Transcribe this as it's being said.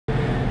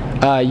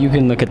You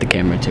can look at the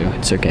camera too.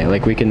 It's okay.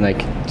 Like we can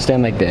like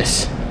stand like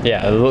this.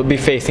 Yeah, we'll be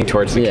facing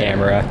towards the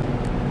camera.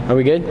 Are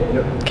we good?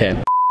 Yep.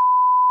 Okay.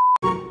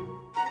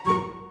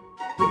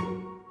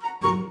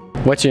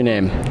 What's your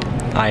name?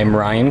 I am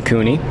Ryan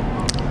Cooney.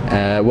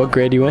 What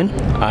grade are you in?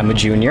 I'm a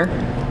junior.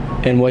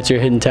 And what's your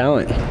hidden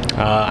talent?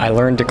 I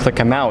learned to click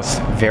a mouse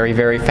very,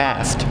 very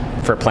fast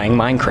for playing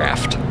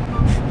Minecraft.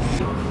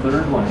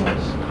 Third one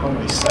was how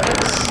many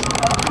seconds?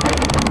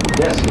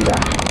 Yes, we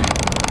got.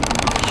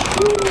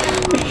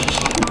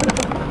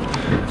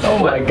 Oh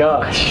my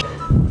gosh.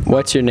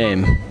 What's your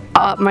name?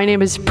 My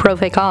name is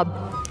Profe Cobb.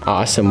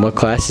 Awesome. What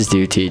classes do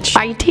you teach?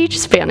 I teach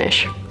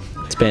Spanish.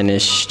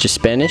 Spanish, just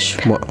Spanish,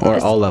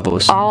 or all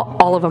levels?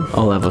 All of them.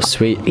 All levels,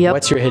 sweet. Yep.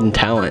 What's your hidden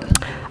talent?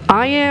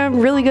 I am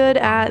really good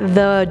at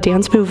the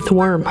dance move, the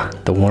worm.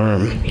 The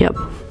worm. Yep.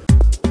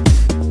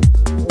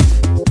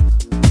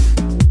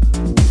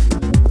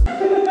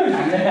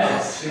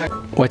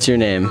 What's your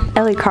name?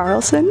 Ellie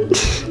Carlson.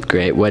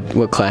 Great.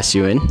 What class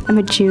you in? I'm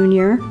a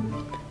junior.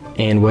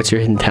 And what's your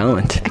hidden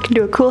talent? I can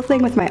do a cool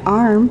thing with my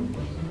arm.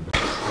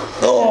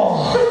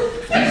 Oh!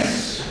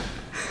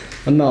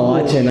 I'm not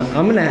watching.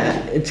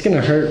 It's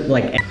gonna hurt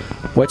like.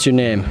 What's your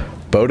name?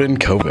 Bowden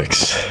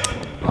Kovics.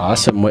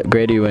 Awesome. What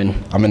grade are you in?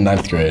 I'm in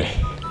 9th grade.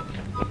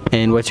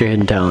 And what's your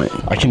hidden talent?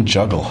 I can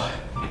juggle.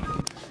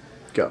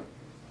 Go.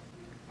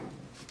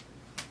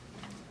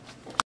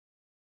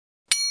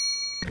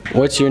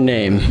 What's your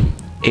name?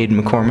 Aiden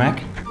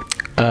McCormack.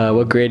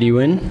 What grade are you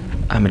in?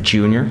 I'm a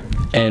junior.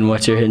 And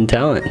what's your hidden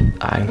talent?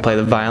 I can play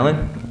the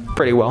violin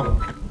pretty well.